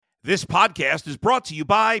This podcast is brought to you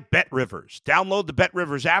by BetRivers. Download the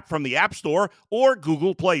BetRivers app from the App Store or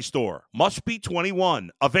Google Play Store. Must be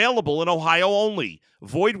 21. Available in Ohio only.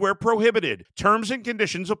 Void where prohibited. Terms and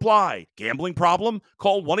conditions apply. Gambling problem?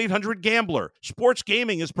 Call 1-800-GAMBLER. Sports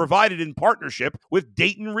gaming is provided in partnership with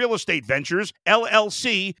Dayton Real Estate Ventures,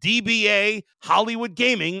 LLC, DBA, Hollywood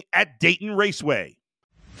Gaming at Dayton Raceway.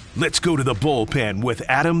 Let's go to the bullpen with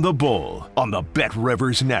Adam the Bull on the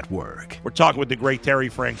BetRivers Network. We're talking with the great Terry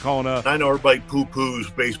Francona. I know everybody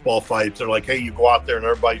poo-poos baseball fights. They're like, hey, you go out there and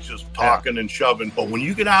everybody's just talking and shoving. But when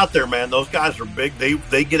you get out there, man, those guys are big.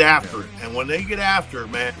 They get after it. And when they get after it,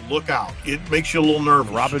 man, look out. It makes you a little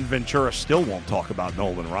nervous. Robin Ventura still won't talk about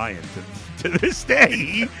Nolan Ryan to this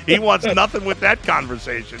day. He wants nothing with that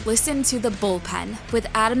conversation. Listen to The Bullpen with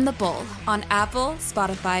Adam the Bull on Apple,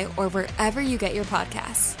 Spotify, or wherever you get your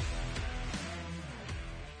podcasts.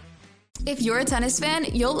 If you're a tennis fan,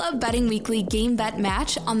 you'll love Betting Weekly Game Bet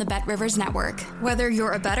Match on the BetRivers Network. Whether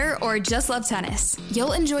you're a bettor or just love tennis,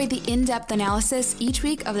 you'll enjoy the in-depth analysis each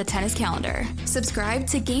week of the tennis calendar. Subscribe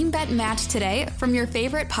to Game Bet Match today from your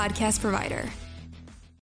favorite podcast provider.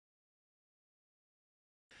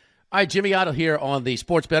 All right, Jimmy Otto here on the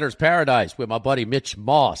Sports Bettor's Paradise with my buddy Mitch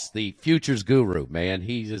Moss, the futures guru, man.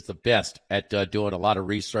 He is the best at doing a lot of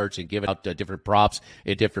research and giving out different props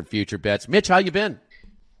and different future bets. Mitch, how you been?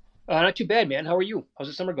 Not too bad, man. How are you? How's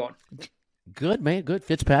the summer going? Good, man. Good.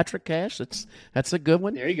 Fitzpatrick cash. That's a good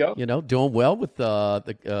one. There you go. You know, doing well with the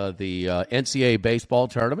NCAA baseball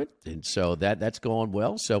tournament, and so that's going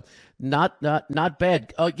well. So not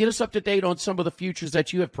bad. Get us up to date on some of the futures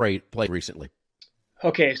that you have played recently.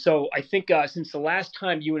 Okay, so I think since the last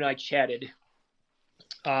time you and I chatted,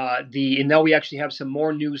 and now we actually have some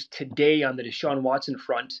more news today on the Deshaun Watson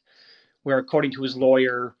front, where according to his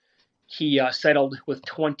lawyer, he settled with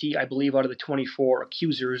 20, I believe, out of the 24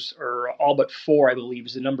 accusers, or all but 4, I believe,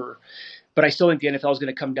 is the number. But I still think the NFL is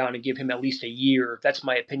going to come down and give him at least a year. That's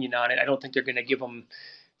my opinion on it. I don't think they're going to give him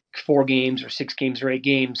 4 games or 6 games or 8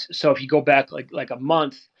 games. So if you go back like a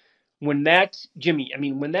month, when that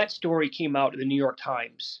story came out in the New York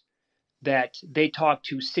Times, that they talked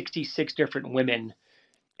to 66 different women,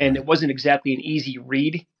 and it wasn't exactly an easy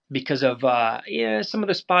read, because of, some of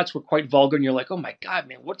the spots were quite vulgar, and you're like, oh my God,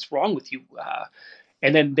 man, what's wrong with you?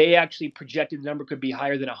 And then they actually projected the number could be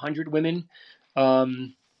higher than 100 women.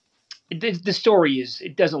 The story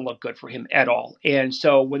it doesn't look good for him at all. And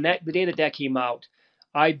so the day that came out,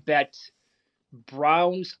 I bet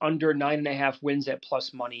Browns under 9.5 wins at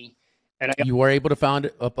plus money. And you were able to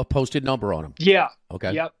find a posted number on them. Yeah.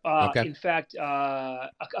 Okay. Yep. Okay. In fact, a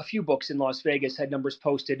few books in Las Vegas had numbers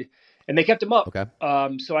posted, and they kept them up. Okay.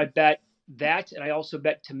 So I bet that, and I also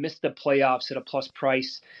bet to miss the playoffs at a plus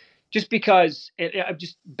price, just because I'm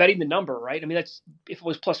just betting the number, right? I mean, if it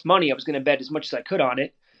was plus money, I was going to bet as much as I could on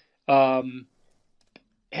it.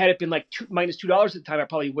 Had it been like minus $2 at the time, I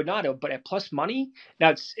probably would not have. But at plus money,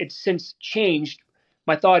 now it's since changed.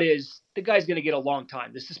 My thought is the guy's going to get a long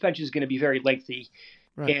time. The suspension is going to be very lengthy.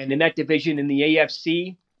 Right. And in that division, in the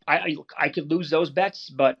AFC, I could lose those bets,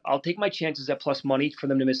 but I'll take my chances at plus money for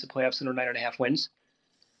them to miss the playoffs under 9.5 wins.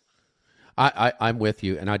 I'm with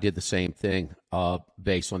you, and I did the same thing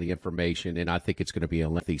based on the information, and I think it's going to be a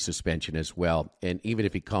lengthy suspension as well. And even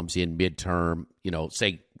if he comes in midterm,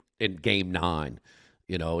 say in game 9,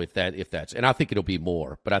 if that's, and I think it'll be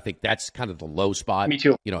more, but I think that's kind of the low spot. Me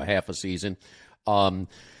too. Half a season.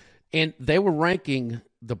 And they were ranking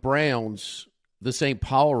the Browns the same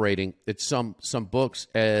power rating at some books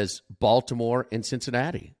as Baltimore and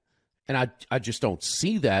Cincinnati. And I just don't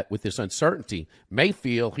see that with this uncertainty.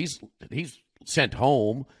 Mayfield, he's sent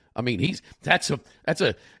home. I mean, that's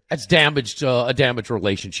damaged a damaged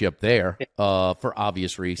relationship there for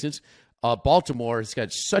obvious reasons. Baltimore has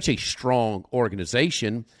got such a strong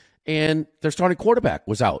organization, and their starting quarterback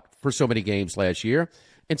was out for so many games last year.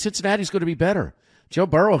 And Cincinnati's going to be better. Joe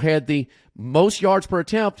Burrow had the most yards per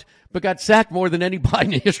attempt, but got sacked more than anybody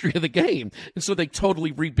in the history of the game. And so they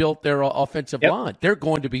totally rebuilt their offensive line. They're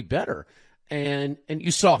going to be better. And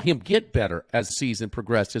you saw him get better as the season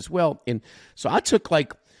progressed as well. And so I took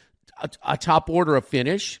like a top order of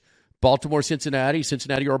finish, Baltimore, Cincinnati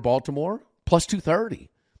or Baltimore, plus 230.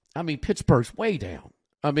 I mean, Pittsburgh's way down.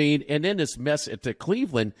 I mean, and then this mess at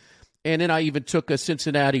Cleveland. And then I even took a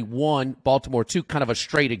Cincinnati 1, Baltimore 2, kind of a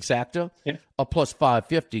straight exacta, a plus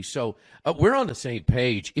 550. So we're on the same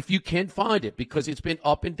page. If you can find it, because it's been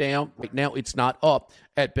up and down. Right now it's not up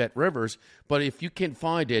at BetRivers. But if you can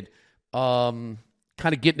find it, kind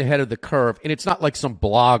of getting ahead of the curve. And it's not like some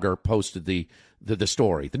blogger posted the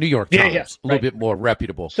story. The New York Times, a little bit more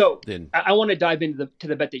reputable. So than... I want to dive into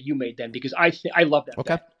the bet that you made then, because I love that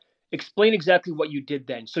bet. explain exactly what you did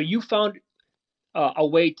then. So you found a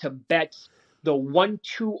way to bet the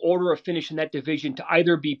 1-2 order of finish in that division to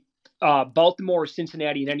either be Baltimore or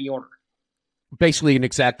Cincinnati in any order. Basically an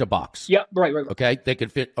exacta box. Yeah, right. Okay, they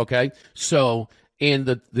could fit. Okay, so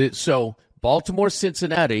in so Baltimore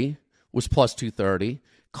Cincinnati was plus 230.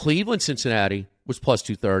 Cleveland Cincinnati was plus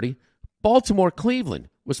 230. Baltimore Cleveland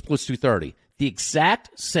was plus 230. The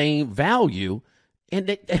exact same value,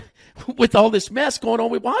 and with all this mess going on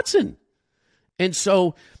with Watson, and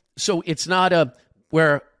so it's not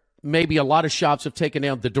where maybe a lot of shops have taken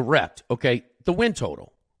down the direct. Okay, the win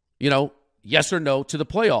total. Yes or no to the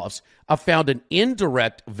playoffs. I found an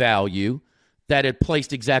indirect value that had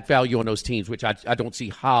placed exact value on those teams, which I don't see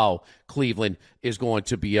how Cleveland is going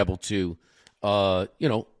to be able to,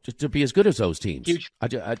 to be as good as those teams. Huge.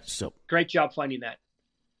 So great job finding that.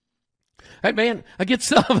 Hey man, I get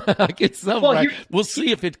some. Well, right. We'll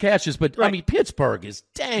see if it catches, but right. I mean, Pittsburgh is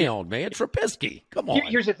down, man. Trubisky, come on.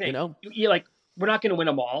 Here's the thing. We're not going to win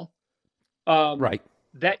them all. Right.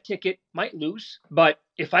 That ticket might lose, but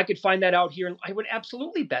if I could find that out here, I would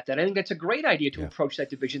absolutely bet that. I think that's a great idea to approach that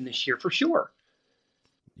division this year for sure.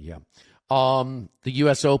 Yeah. The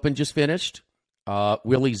U.S. Open just finished.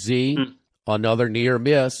 Willie Z, another near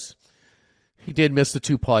miss. He did miss the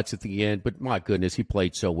 2 putts at the end, but my goodness, he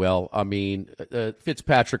played so well. I mean,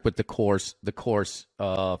 Fitzpatrick with the course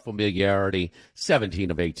familiarity,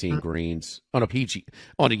 17 of 18 greens on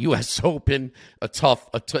a U.S. Open,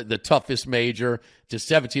 the toughest major, to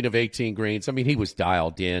 17 of 18 greens. I mean, he was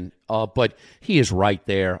dialed in, but he is right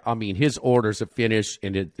there. I mean, his orders of finish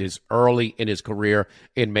and it is early in his career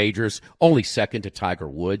in majors, only second to Tiger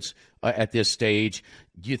Woods at this stage.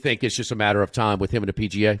 Do you think it's just a matter of time with him and the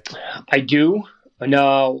PGA? I do.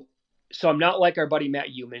 No. So I'm not like our buddy Matt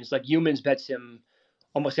Humans. Like Humans bets him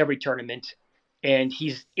almost every tournament, and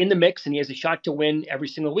he's in the mix, and he has a shot to win every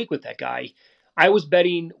single week with that guy. I was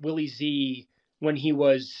betting Willie Z when he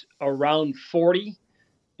was around 40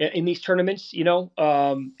 in these tournaments,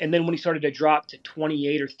 and then when he started to drop to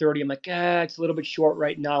 28 or 30, I'm like, it's a little bit short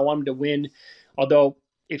right now. I want him to win. Although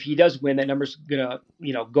if he does win, that number's going to,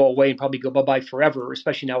 go away and probably go bye-bye forever,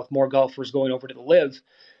 especially now with more golfers going over to the Live.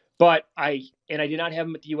 But I did not have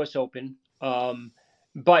him at the U.S. Open.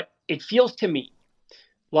 But it feels to me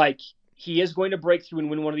like he is going to break through and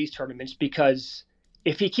win one of these tournaments, because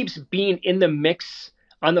if he keeps being in the mix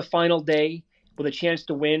on the final day with a chance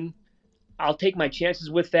to win, I'll take my chances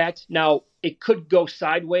with that. Now, it could go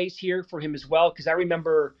sideways here for him as well, because I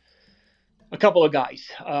remember a couple of guys.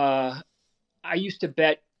 I used to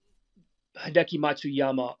bet Hideki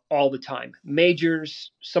Matsuyama all the time.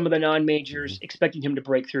 Majors, some of the non-majors, expecting him to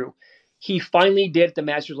break through. He finally did at the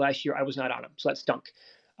Masters last year. I was not on him, so that stunk.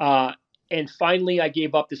 And finally, I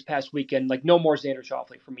gave up this past weekend. Like, no more Xander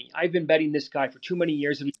Schauffele for me. I've been betting this guy for too many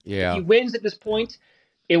years. If he wins at this point,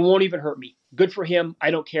 it won't even hurt me. Good for him.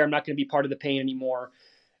 I don't care. I'm not going to be part of the pain anymore.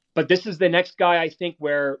 But this is the next guy, I think,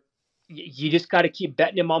 where you just got to keep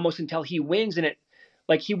betting him almost until he wins. And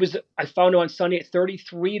I found him on Sunday at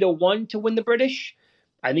 33-1 to win the British.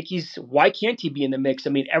 I think why can't he be in the mix? I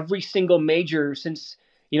mean, every single major since,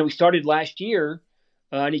 he started last year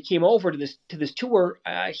and he came over to this tour,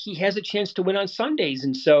 he has a chance to win on Sundays.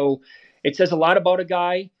 And so it says a lot about a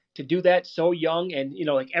guy to do that so young. And,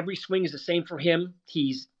 every swing is the same for him.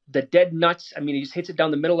 He's the dead nuts. I mean, he just hits it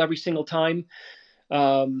down the middle every single time.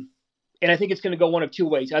 And I think it's going to go one of two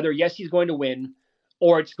ways. Either, yes, he's going to win,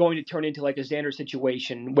 or it's going to turn into like a Xander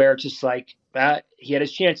situation where it's just like he had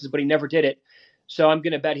his chances, but he never did it. So I'm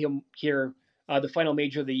going to bet him here the final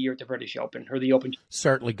major of the year at the British Open or the Open.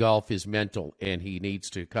 Certainly golf is mental, and he needs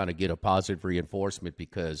to kind of get a positive reinforcement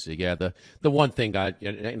because, the one thing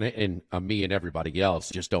me and everybody else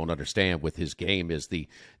just don't understand with his game is the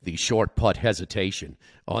short putt hesitation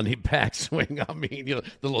on the backswing. I mean, the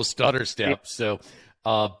little stutter step. So,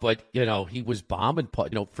 but, he was bombing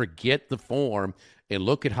putt. Forget the form. And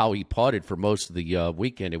look at how he putted for most of the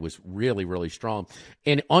weekend. It was really, really strong.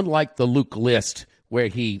 And unlike the Luke List, where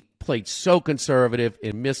he played so conservative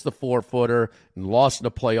and missed the 4-footer and lost in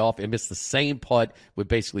the playoff and missed the same putt with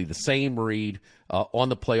basically the same read on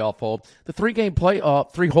the playoff hole, the three-hole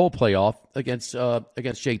playoff against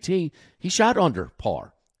JT, he shot under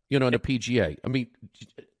par, in the PGA. I mean,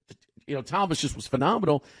 Thomas just was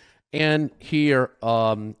phenomenal. And here,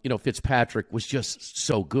 Fitzpatrick was just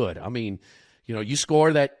so good. I mean, you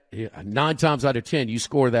score that 9 times out of 10, you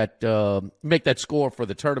score that, make that score for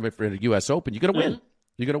the tournament for the U.S. Open, you're going to win.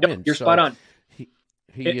 You're going to win. You're spot on. He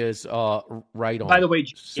is right on. By the way,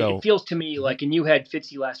 it feels to me like, and you had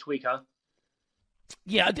Fitzy last week, huh?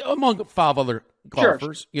 Yeah, among 5 other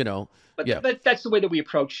golfers, Sure. But Yeah. that's the way that we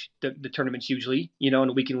approach the tournaments usually, on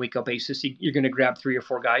a week in, week out basis. You're going to grab 3 or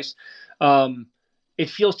 4 guys. It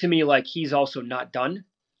feels to me like he's also not done,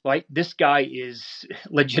 right? This guy is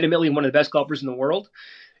legitimately one of the best golfers in the world.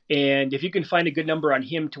 And if you can find a good number on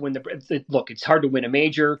him to win look, it's hard to win a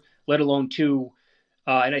major, let alone 2.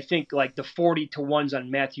 And I think like the 40 to 1s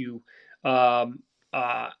on Matthew are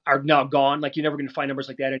now gone. Like you're never going to find numbers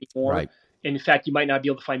like that anymore. Right. In fact, you might not be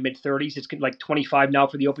able to find mid-30s. It's like 25 now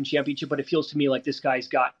for the Open Championship, but it feels to me like this guy's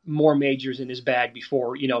got more majors in his bag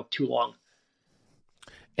before, too long.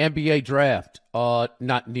 NBA draft,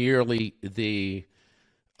 not nearly the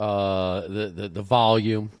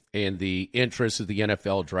volume and the interest of the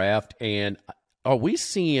NFL draft. And are we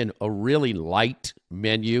seeing a really light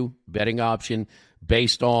menu betting option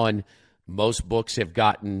based on most books have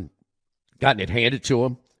gotten it handed to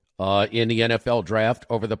them in the NFL draft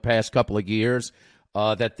over the past couple of years,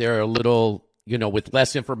 that they're a little, with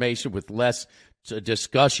less information, with less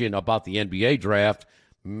discussion about the NBA draft.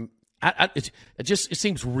 It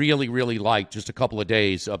seems really, really light just a couple of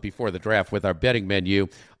days before the draft with our betting menu.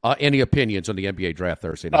 Any opinions on the NBA draft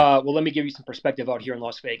Thursday night? Well, let me give you some perspective out here in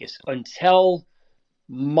Las Vegas. Until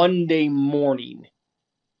Monday morning,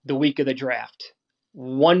 the week of the draft,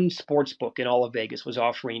 one sports book in all of Vegas was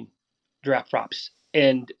offering draft props.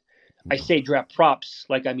 And I say draft props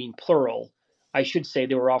like I mean plural. I should say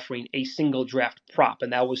they were offering a single draft prop,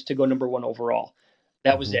 and that was to go number 1 overall.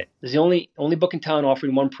 That was it. It was the only book in town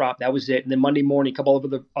offering one prop. That was it. And then Monday morning, a couple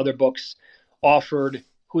of other books offered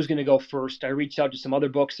who's going to go first. I reached out to some other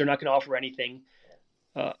books. They're not going to offer anything.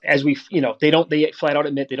 They flat out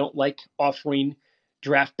admit they don't like offering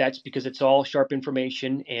draft bets because it's all sharp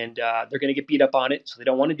information, and they're going to get beat up on it, so they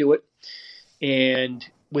don't want to do it. And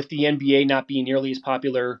with the NBA not being nearly as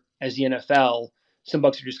popular as the NFL, some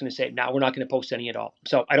books are just going to say, no, we're not going to post any at all.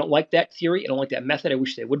 So I don't like that theory. I don't like that method. I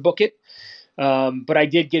wish they would book it. But I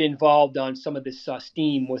did get involved on some of this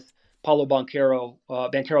steam with Paulo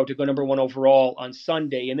Banchero to go number 1 overall on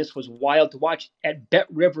Sunday. And this was wild to watch at Bet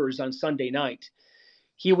Rivers on Sunday night.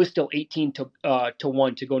 He was still 18 to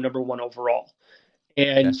 1 to go number 1 overall.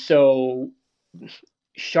 And so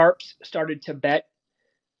sharps started to bet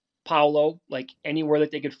Paulo like anywhere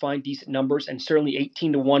that they could find decent numbers. And certainly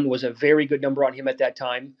 18 to 1 was a very good number on him at that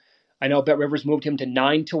time. I know Bet Rivers moved him to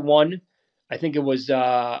 9 to 1. I think it was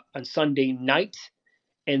on Sunday night,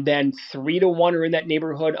 and then 3 to 1 are in that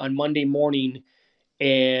neighborhood on Monday morning.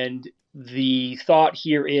 And the thought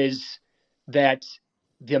here is that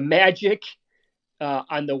the Magic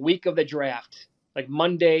on the week of the draft, like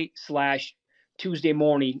Monday/Tuesday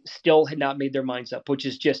morning, still had not made their minds up, which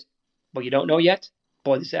is just, well, you don't know yet.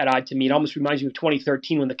 Boy, this is that odd to me. It almost reminds me of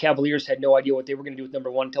 2013 when the Cavaliers had no idea what they were going to do with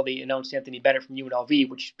number 1 until they announced Anthony Bennett from UNLV,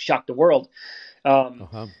 which shocked the world.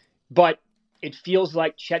 But it feels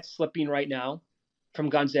like Chet's slipping right now from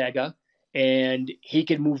Gonzaga, and he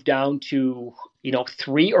could move down to,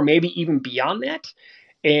 3 or maybe even beyond that.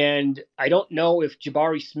 And I don't know if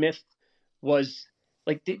Jabari Smith was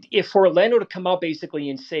like, if for Orlando to come out basically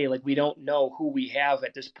and say, like, we don't know who we have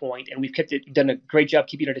at this point, and we've done a great job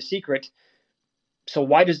keeping it a secret. So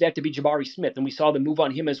why does that have to be Jabari Smith? And we saw the move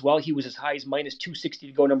on him as well. He was as high as minus 260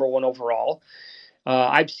 to go number 1 overall.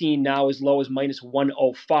 I've seen now as low as minus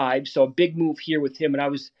 105. So a big move here with him. And I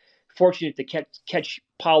was fortunate to catch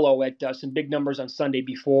Paulo at some big numbers on Sunday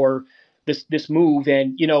before this move.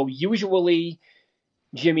 And, usually,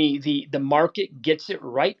 Jimmy, the market gets it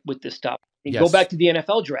right with this stuff. And Go back to the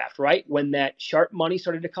NFL draft, right? When that sharp money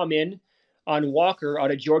started to come in on Walker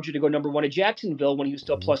out of Georgia to go number 1 at Jacksonville when he was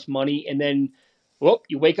still plus money. And then,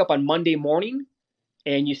 you wake up on Monday morning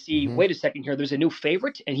and you see, wait a second here, there's a new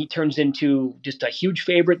favorite, and he turns into just a huge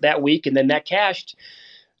favorite that week, and then that cashed.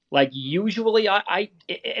 Like usually,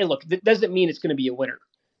 look, that doesn't mean it's going to be a winner,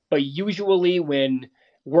 but usually when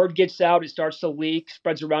word gets out, it starts to leak,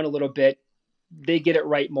 spreads around a little bit, they get it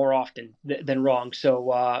right more often than wrong.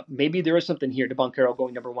 So maybe there is something here to Banchero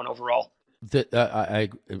going number 1 overall.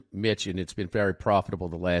 Mitch, and it's been very profitable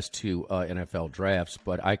the last 2 NFL drafts,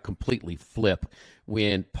 but I completely flip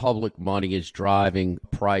when public money is driving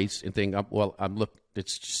price and think, I'm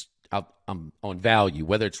on value,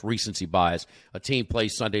 whether it's recency bias. A team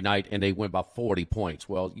plays Sunday night and they win by 40 points.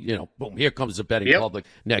 Well, boom, here comes the betting public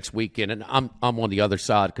next weekend, and I'm on the other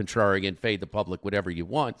side, contrarian, fade the public, whatever you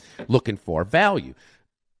want, looking for value.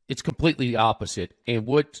 It's completely the opposite. And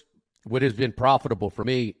what has been profitable for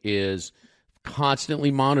me is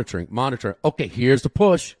constantly monitoring. Okay, here's the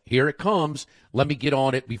push. Here it comes. Let me get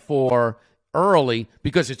on it before early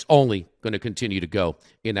because it's only going to continue to go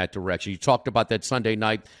in that direction. You talked about that Sunday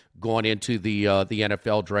night going into the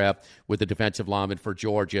NFL draft with the defensive lineman for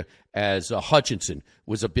Georgia as Hutchinson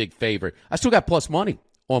was a big favorite. I still got plus money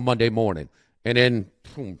on Monday morning. And then,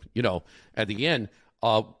 at the end,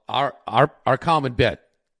 our common bet,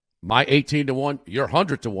 my 18-1, your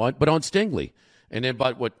 100-1, but on Stingley. And then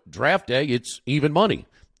by draft day, it's even money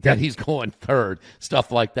that he's going third,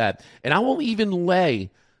 stuff like that. And I won't even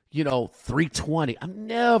lay 320. I'm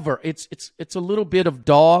never. It's a little bit of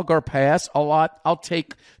dog or pass a lot. I'll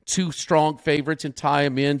take two strong favorites and tie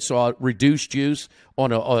them in, so I'll reduce juice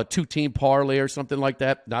on a two-team parlay or something like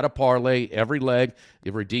that. Not a parlay. Every leg,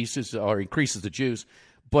 it reduces or increases the juice.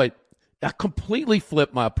 But I completely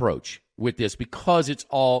flipped my approach with this because it's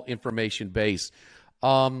all information-based.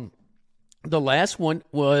 The last one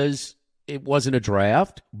it wasn't a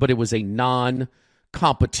draft, but it was a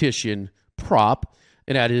non-competition prop.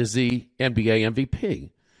 And that is the NBA MVP.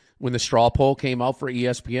 When the straw poll came out for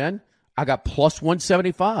ESPN, I got plus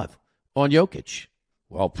 175 on Jokic.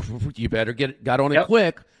 Well, you better got on it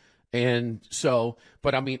quick. And so,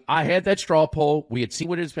 but I mean, I had that straw poll. We had seen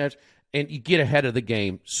what it is, and you get ahead of the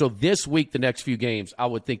game. So this week, the next few games, I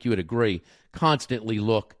would think you would agree, constantly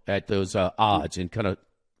look at those odds and kind of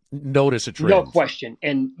notice a trend. No question.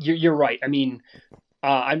 And you're right. I mean,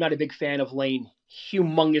 I'm not a big fan of laying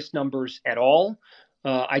humongous numbers at all.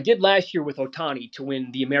 I did last year with Ohtani to win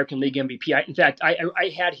the American League MVP. In fact,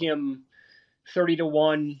 I had him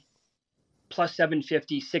 30-1, plus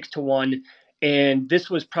 750, 6-1. And this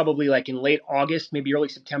was probably like in late August, maybe early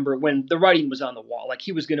September, when the writing was on the wall. Like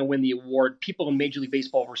he was going to win the award. People in Major League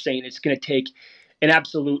Baseball were saying it's going to take an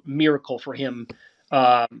absolute miracle for him.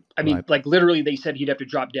 Like literally they said he'd have to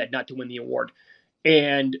drop dead not to win the award.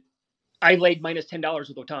 And I laid minus $10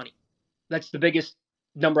 with Ohtani. That's the biggest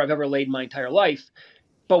number I've ever laid in my entire life.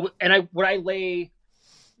 Would I lay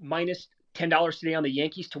minus $10 today on the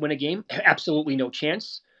Yankees to win a game? Absolutely no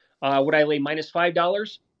chance. Would I lay minus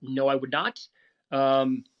 $5? No, I would not.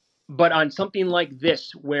 But on something like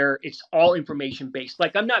this, where it's all information based,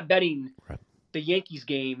 like I'm not betting the Yankees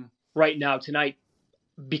game right now tonight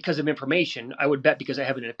because of information. I would bet because I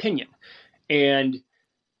have an opinion. And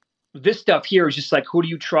this stuff here is just like, who do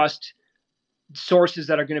you trust? Sources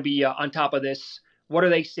that are going to be on top of this. What are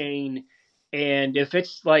they saying? And if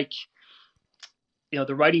it's like,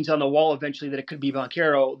 the writing's on the wall eventually that it could be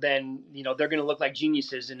Vancaro, then, they're going to look like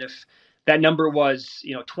geniuses. And if that number was,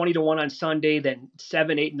 20-1 on Sunday, then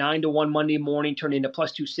 7, 8, 9-1 Monday morning, turned into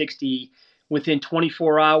plus 260 within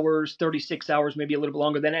 24 hours, 36 hours, maybe a little bit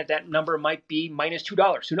longer than that number might be minus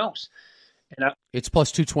 $2. Who knows? And it's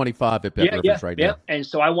plus 225 at Bet Rivers right now. And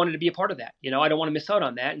so I wanted to be a part of that. I don't want to miss out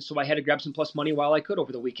on that. And so I had to grab some plus money while I could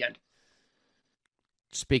over the weekend.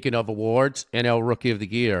 Speaking of awards, NL Rookie of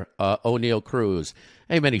the Year, O'Neal Cruz.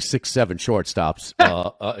 Hey, many 6'7" shortstops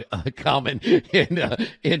common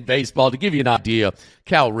in baseball. To give you an idea,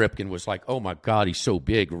 Cal Ripken was like, oh, my God, he's so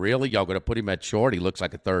big. Really? Y'all going to put him at short? He looks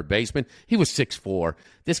like a third baseman. He was 6'4".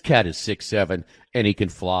 This cat is 6'7", and he can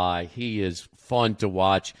fly. He is fun to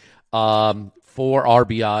watch. 4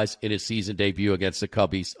 RBIs in his season debut against the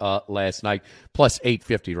Cubbies last night, plus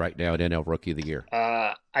 850 right now at NL Rookie of the Year.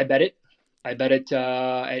 I bet it. I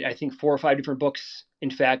think 4 or 5 different books, in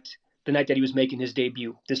fact, the night that he was making his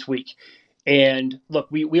debut this week. And look,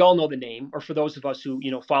 we all know the name, or for those of us who,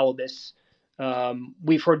 follow this,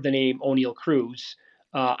 we've heard the name O'Neal Cruz.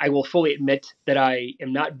 I will fully admit that I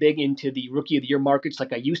am not big into the Rookie of the Year markets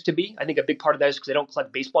like I used to be. I think a big part of that is because I don't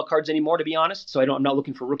collect baseball cards anymore, to be honest. So I'm not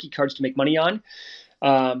looking for rookie cards to make money on.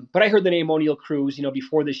 But I heard the name O'Neal Cruz,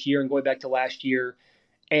 before this year and going back to last year.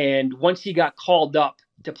 And once he got called up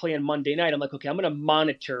to play on Monday night, I'm like, okay, I'm going to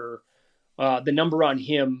monitor the number on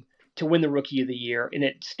him to win the Rookie of the Year. And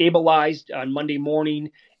it stabilized on Monday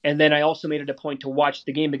morning. And then I also made it a point to watch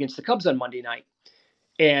the game against the Cubs on Monday night.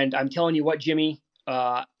 And I'm telling you what, Jimmy,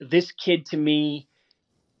 this kid to me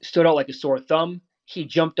stood out like a sore thumb. He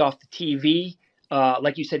jumped off the TV.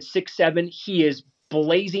 Like you said, 6'7". He is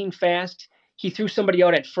blazing fast. He threw somebody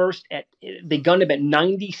out at first. They gunned him at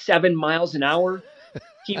 97 miles an hour.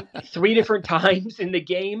 He 3 different times in the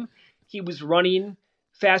game, he was running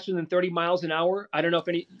faster than 30 miles an hour. I don't know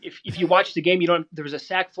if you watch the game, there was a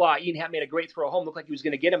sac fly. Ian Happ made a great throw home. Looked like he was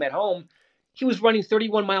going to get him at home. He was running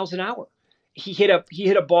 31 miles an hour. He hit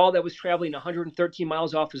a ball that was traveling 113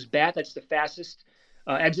 miles off his bat. That's the fastest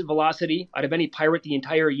exit velocity out of any Pirate the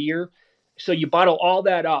entire year. So you bottle all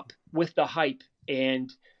that up with the hype,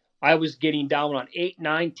 and I was getting down on 8,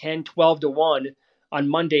 9, 10, 12-1 on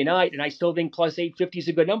Monday night, and I still think plus 850 is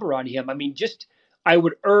a good number on him. I mean, I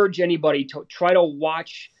would urge anybody to try to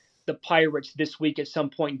watch the Pirates this week at some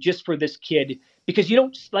point just for this kid, because you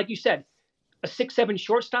don't, like you said, a 6'7"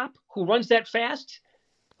 shortstop who runs that fast,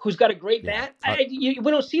 who's got a great bat. We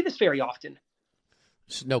don't see this very often.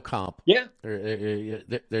 There's no comp. Yeah.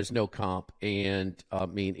 There's no comp. And, I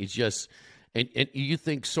mean, it's just – and you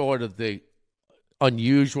think sort of the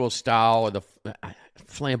unusual style or the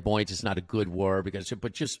flamboyant is not a good word,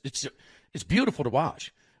 but just it's beautiful to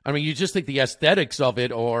watch. I mean, you just think the aesthetics of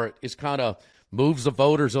it or is kind of moves the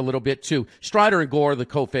voters a little bit too. Strider and Gore are the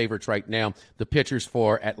co-favorites right now, the pitchers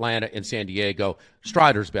for Atlanta and San Diego.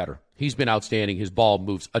 Strider's better. He's been outstanding. His ball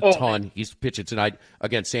moves a ton. Man. He's pitching tonight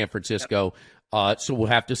against San Francisco. So we'll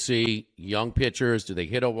have to see young pitchers. Do they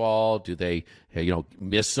hit a wall? Do they,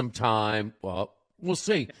 miss some time? Well, we'll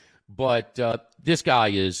see. But this guy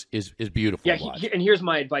is beautiful. Yeah, to watch. And here's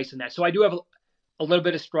my advice on that. So I do have a little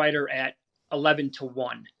bit of Strider at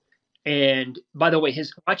 11-1. And by the way,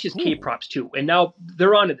 watch his K props too. And now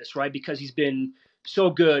they're onto this, right? Because he's been so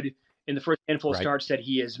good in the first handful of starts that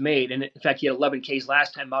he has made. And in fact, he had 11 Ks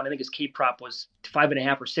last time out. I think his K prop was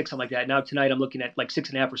 5.5 or 6, something like that. Now tonight I'm looking at like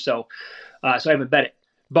 6.5 or so. So I haven't bet it.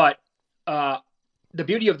 But the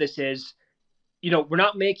beauty of this is, we're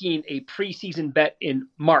not making a preseason bet in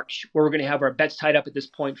March where we're going to have our bets tied up at this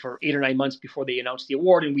point for 8 or 9 months before they announce the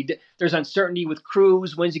award. And there's uncertainty with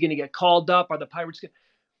Cruz. When's he going to get called up? Are the Pirates going to...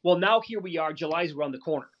 Well, now here we are. July's around the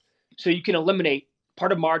corner. So you can eliminate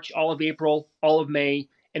part of March, all of April, all of May,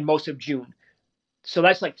 and most of June. So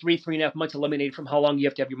that's like 3.5 months eliminated from how long you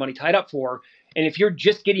have to have your money tied up for. And if you're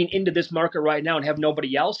just getting into this market right now and have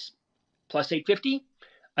nobody else, plus 850,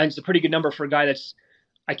 and it's a pretty good number for a guy that's,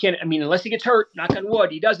 unless he gets hurt, knock on wood,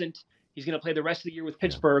 he doesn't. He's going to play the rest of the year with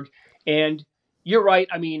Pittsburgh. And you're right.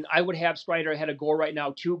 I mean, I would have Strider ahead of Gore right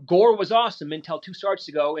now, too. Gore was awesome until 2 starts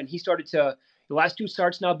ago, and he started to – the last 2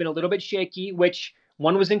 starts now have been a little bit shaky, which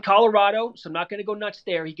one was in Colorado, so I'm not going to go nuts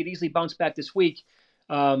there. He could easily bounce back this week.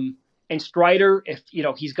 And Strider, if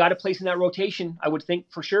he's got a place in that rotation, I would think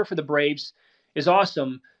for sure for the Braves, is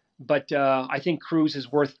awesome. But I think Cruz is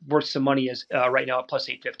worth some money as right now at plus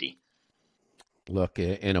 850. Look,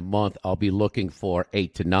 in a month, I'll be looking for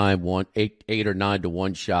 8 or 9 to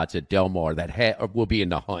 1 shots at Del Mar that will be in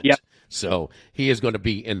the hunt. Yep. So he is going to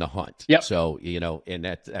be in the hunt. Yep. So, and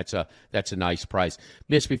that's a nice price.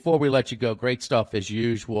 Mitch, before we let you go, great stuff as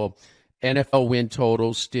usual. NFL win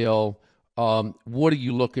totals still. What are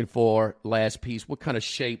you looking for? Last piece. What kind of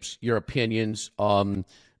shapes your opinions?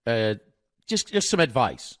 Just some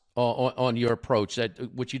advice on your approach,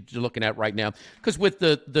 what you're looking at right now. Because with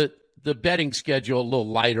the betting schedule a little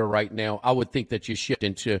lighter right now, I would think that you shift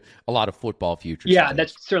into a lot of football futures. Yeah,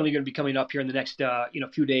 that's certainly going to be coming up here in the next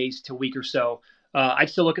few days to a week or so. I'd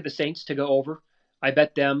still look at the Saints to go over. I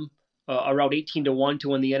bet them around 18-1 to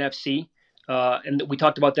win the NFC. And we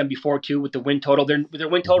talked about them before too with the win total. Their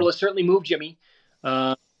win total has certainly moved, Jimmy.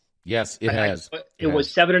 Yes, it has. It was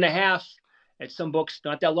 7.5 at some books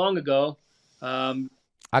not that long ago.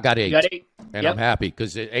 I got 8. You got 8. And yep. I'm happy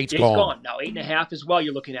because 8's gone. Now 8.5 as well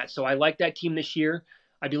you're looking at. So I like that team this year.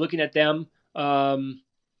 I'd be looking at them.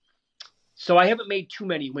 So I haven't made too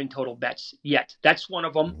many win total bets yet. That's one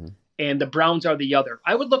of them. Mm-hmm. And the Browns are the other.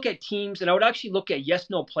 I would look at teams, and I would actually look at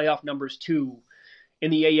yes-no playoff numbers too in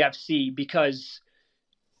the AFC because,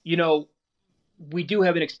 we do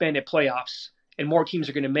have an expanded playoffs and more teams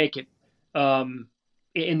are going to make it in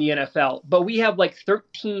the NFL. But we have like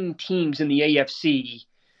 13 teams in the AFC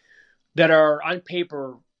that are on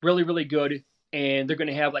paper really, really good, and they're going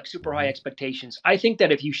to have like super high expectations. I think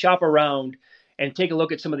that if you shop around and take a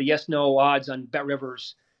look at some of the yes-no odds on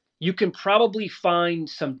BetRivers, you can probably find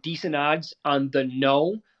some decent odds on the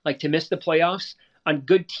no, like to miss the playoffs, on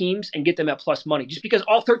good teams and get them at plus money, just because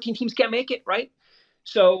all 13 teams can't make it, right?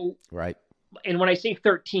 So, right. And when I say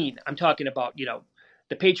 13, I'm talking about,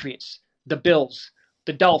 the Patriots, the Bills,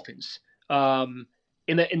 the Dolphins. In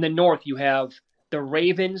the North, you have the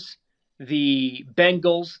Ravens, the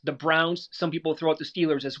Bengals, the Browns. Some people throw out the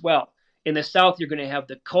Steelers as well. In the South, you're going to have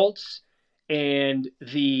the Colts and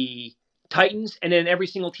the Titans, and then every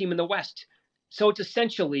single team in the West. So it's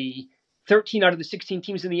essentially 13 out of the 16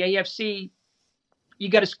 teams in the AFC. You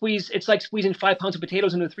got to squeeze. It's like squeezing 5 pounds of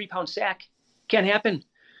potatoes into a 3-pound sack. Can't happen.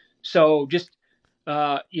 So just,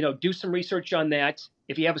 do some research on that.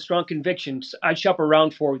 If you have a strong conviction, I'd shop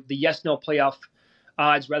around for the yes-no playoff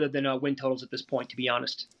odds rather than win totals at this point, to be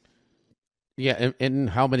honest. Yeah, and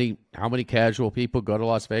how many casual people go to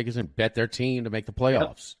Las Vegas and bet their team to make the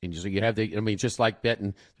playoffs? Yep. And so you have just like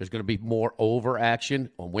betting, there's going to be more over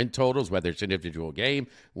action on win totals, whether it's an individual game,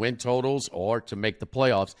 win totals, or to make the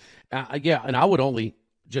playoffs. And I would only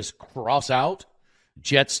just cross out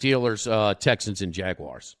Jets, Steelers, Texans, and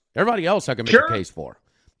Jaguars. Everybody else I can make a case for.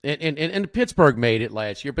 And Pittsburgh made it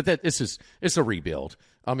last year, but it's a rebuild.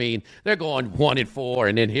 I mean, they're going 1-4,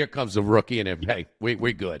 and then here comes a rookie, and then, hey,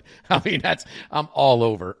 we're good. I mean, I'm all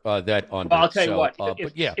over that under. Well, I'll tell you what.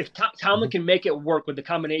 If Tomlin can make it work with the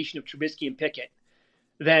combination of Trubisky and Pickett,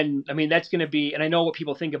 then I mean that's going to be. And I know what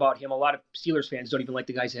people think about him. A lot of Steelers fans don't even like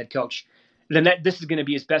the guy's head coach. Then this is going to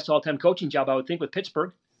be his best all-time coaching job, I would think, with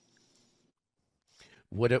Pittsburgh.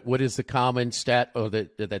 What is the common stat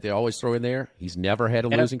that they always throw in there? He's never had a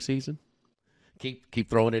losing season. Keep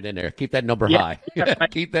throwing it in there. Keep that number high.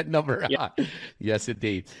 Keep that number high. Yes,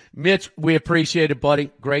 indeed. Mitch, we appreciate it,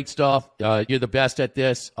 buddy. Great stuff. You're the best at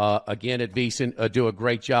this. Again, at VSiN, do a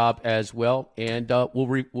great job as well. And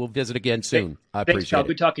we'll visit again soon. I appreciate it.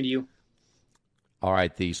 Good talking to you. All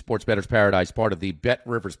right, the Sports Bettor's Paradise, part of the Bet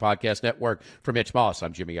Rivers Podcast Network. For Mitch Moss,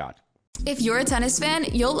 I'm Jimmy Ott. If you're a tennis fan,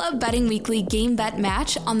 you'll love Betting Weekly Game Bet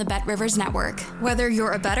Match on the Bet Rivers Network. Whether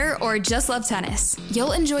you're a bettor or just love tennis,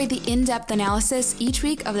 you'll enjoy the in-depth analysis each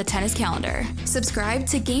week of the tennis calendar. Subscribe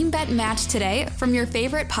to Game Bet Match today from your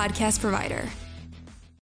favorite podcast provider.